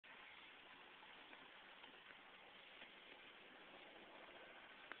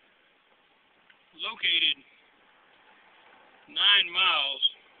located 9 miles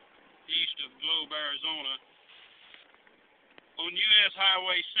east of Globe, Arizona, on US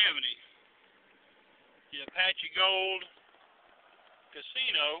Highway 70. The Apache Gold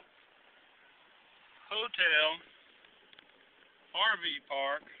Casino, Hotel, RV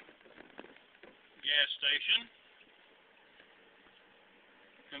Park, gas station,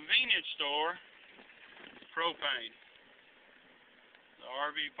 convenience store, propane. The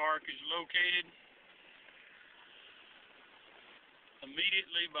RV park is located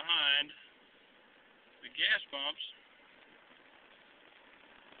immediately behind the gas pumps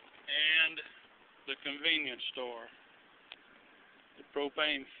and the convenience store. The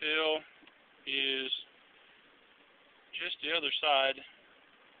propane fill is just the other side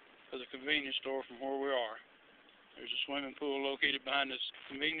of the convenience store from where we are. There's a swimming pool located behind this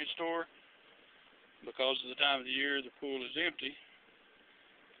convenience store. Because of the time of the year, the pool is empty.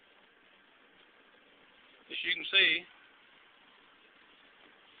 As you can see,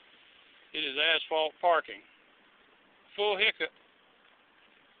 it is asphalt parking. Full hookups.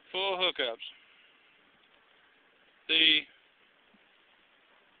 The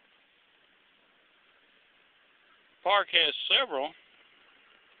park has several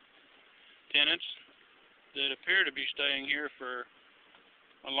tenants that appear to be staying here for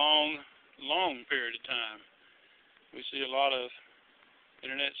a long period of time. We see a lot of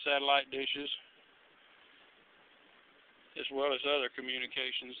internet satellite dishes, as well as other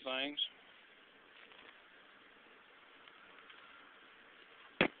communications things.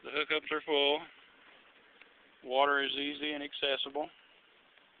 The hookups are full. Water is easy and accessible.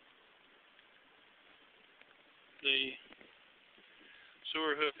 The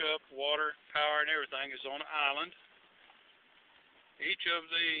sewer hookup, water, power, and everything is on an island. Each of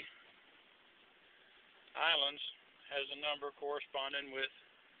the islands has a number corresponding with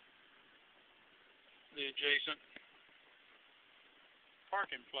the adjacent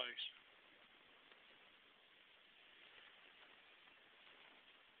parking place.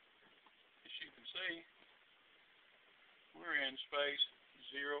 As you can see, we're in space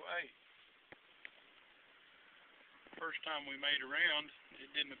 08. First time we made around, it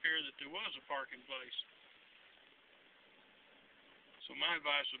didn't appear that there was a parking place. So my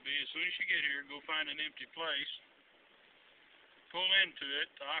advice would be, as soon as you get here, go find an empty place, pull into it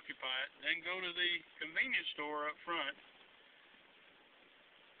to occupy it, then go to the convenience store up front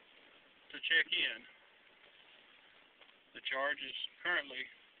to check in. The charge is currently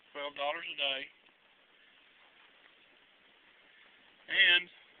 $12 a day, and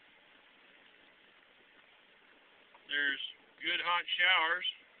there's good hot showers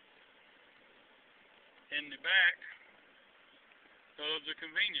in the back of the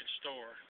convenience store.